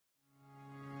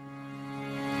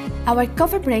Our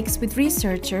coffee breaks with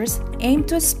researchers aim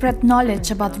to spread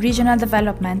knowledge about regional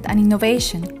development and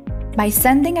innovation. By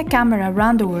sending a camera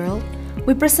around the world,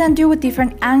 we present you with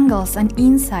different angles and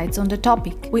insights on the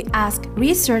topic. We ask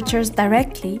researchers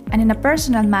directly and in a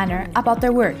personal manner about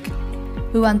their work.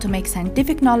 We want to make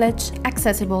scientific knowledge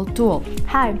accessible to all.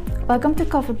 Hi, welcome to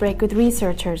Coffee Break with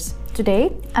Researchers.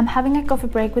 Today, I'm having a coffee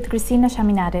break with Cristina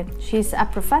Chaminade. She's a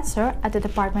professor at the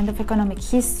Department of Economic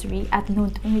History at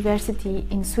Lund University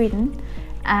in Sweden,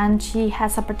 and she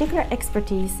has a particular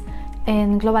expertise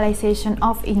in globalization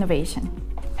of innovation.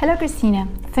 Hello, Cristina.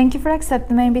 Thank you for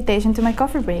accepting my invitation to my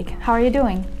coffee break. How are you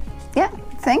doing? Yeah,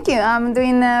 thank you. I'm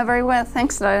doing very well.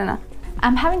 Thanks, Lorena.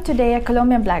 I'm having today a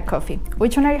Colombian black coffee.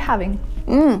 Which one are you having?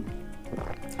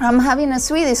 I'm having a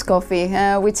Swedish coffee,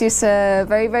 which is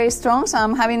very, very strong, so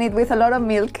I'm having it with a lot of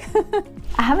milk.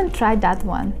 I haven't tried that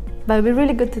one, but it'll be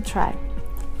really good to try.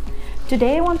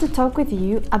 Today I want to talk with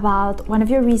you about one of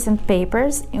your recent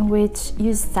papers in which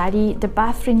you study the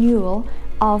path renewal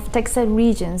of textile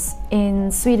regions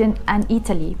in Sweden and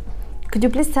Italy. Could you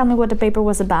please tell me what the paper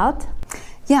was about?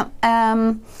 Yeah.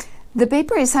 The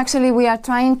paper is actually, we are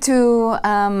trying to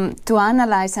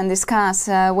analyze and discuss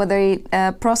whether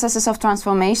processes of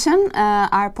transformation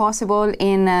are possible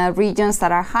in regions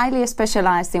that are highly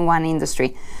specialized in one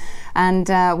industry. And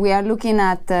we are looking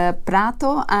at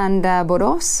Prato and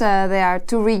Borås. They are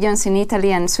two regions in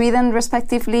Italy and Sweden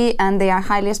respectively, and they are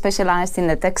highly specialized in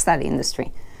the textile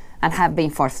industry and have been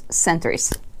for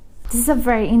centuries. This is a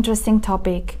very interesting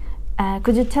topic.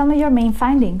 Could you tell me your main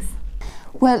findings?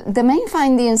 Well, the main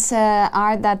findings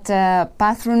are that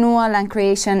path renewal and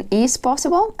creation is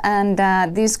possible, and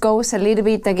this goes a little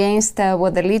bit against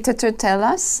what the literature tells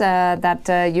us,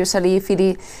 that usually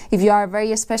if you are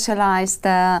very specialized,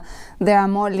 there are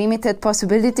more limited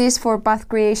possibilities for path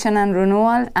creation and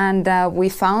renewal, and we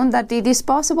found that it is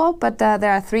possible, but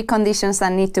there are three conditions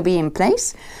that need to be in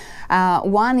place.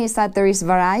 One is that there is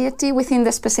variety within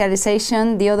the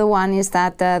specialization. The other one is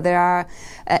that there are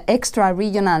extra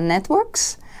regional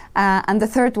networks. And the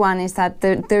third one is that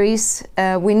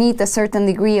we need a certain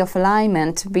degree of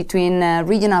alignment between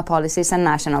regional policies and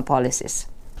national policies.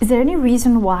 Is there any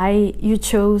reason why you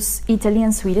chose Italy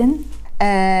and Sweden?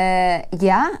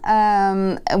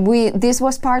 This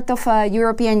was part of a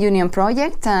European Union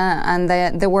project, and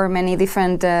there were many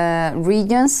different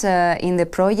regions in the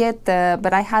project,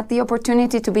 but I had the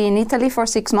opportunity to be in Italy for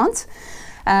 6 months.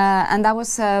 And that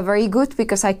was very good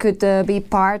because I could be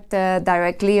part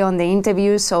directly on the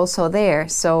interviews also there.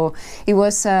 So it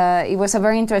was a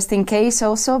very interesting case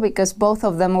also because both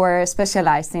of them were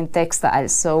specialized in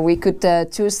textiles. So we could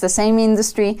choose the same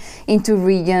industry in two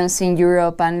regions in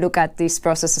Europe and look at these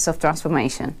processes of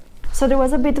transformation. So there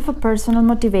was a bit of a personal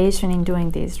motivation in doing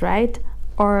this, right?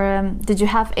 Or did you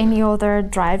have any other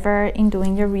driver in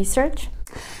doing your research?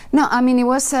 No, I mean, it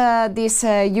was this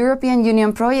European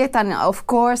Union project, and of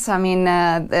course, I mean,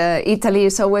 Italy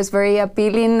is always very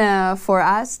appealing for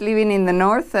us living in the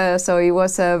north, so it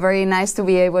was very nice to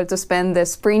be able to spend the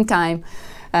springtime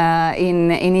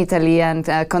in Italy and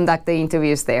conduct the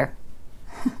interviews there.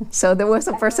 So there was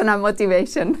a personal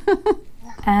motivation.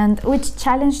 And which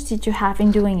challenge did you have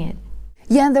in doing it?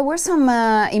 Yeah, there were some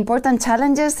important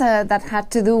challenges that had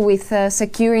to do with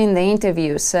securing the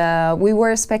interviews. We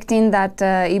were expecting that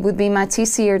it would be much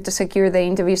easier to secure the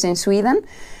interviews in Sweden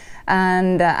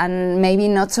and maybe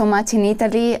not so much in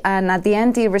Italy, and at the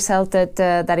end it resulted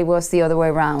that it was the other way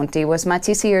around. It was much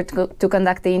easier to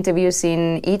conduct the interviews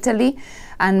in Italy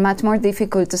and much more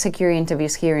difficult to secure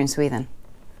interviews here in Sweden.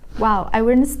 Wow, I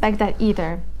wouldn't expect that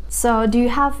either. So do you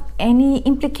have any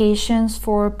implications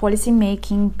for policy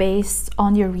making based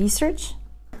on your research?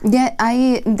 Yeah,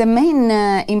 the main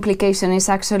implication is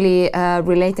actually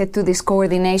related to this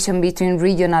coordination between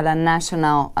regional and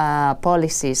national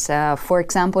policies. For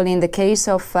example, in the case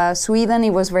of Sweden,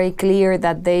 it was very clear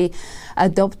that they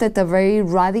adopted a very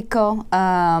radical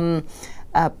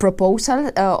proposal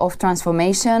of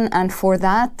transformation, and for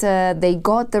that they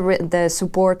got the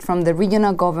support from the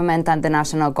regional government and the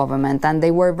national government, and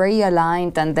they were very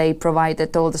aligned and they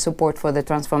provided all the support for the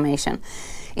transformation.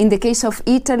 In the case of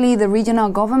Italy, the regional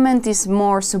government is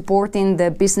more supporting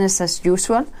the business as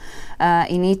usual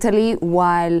in Italy,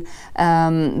 while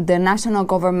the national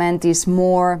government is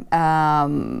more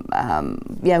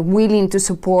willing to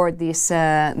support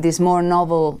these more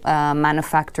novel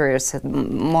manufacturers,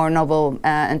 more novel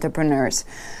entrepreneurs.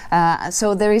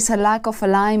 So there is a lack of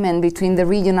alignment between the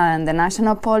regional and the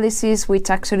national policies, which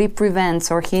actually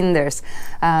prevents or hinders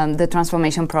the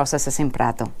transformation processes in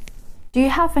Prato. Do you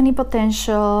have any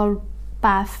potential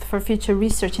path for future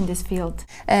research in this field?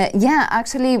 Yeah,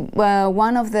 actually,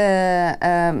 one of the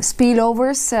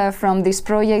spillovers from this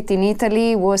project in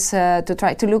Italy was to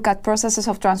try to look at processes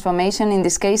of transformation, in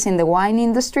this case in the wine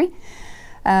industry.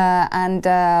 And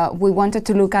we wanted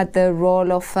to look at the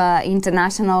role of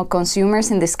international consumers,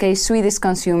 in this case Swedish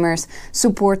consumers,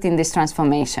 supporting this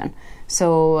transformation.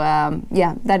 So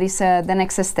yeah, that is the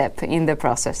next step in the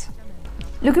process.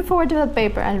 Looking forward to that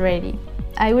paper already.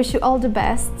 I wish you all the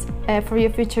best for your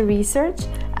future research,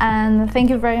 and thank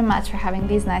you very much for having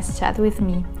this nice chat with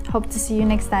me. Hope to see you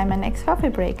next time and next coffee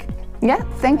break. Yeah,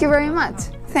 thank you very much.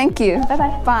 Thank you.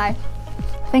 Bye-bye. Bye.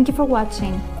 Thank you for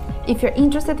watching. If you're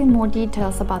interested in more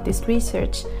details about this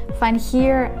research, find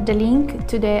here the link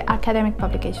to the academic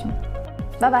publication.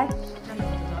 Bye-bye.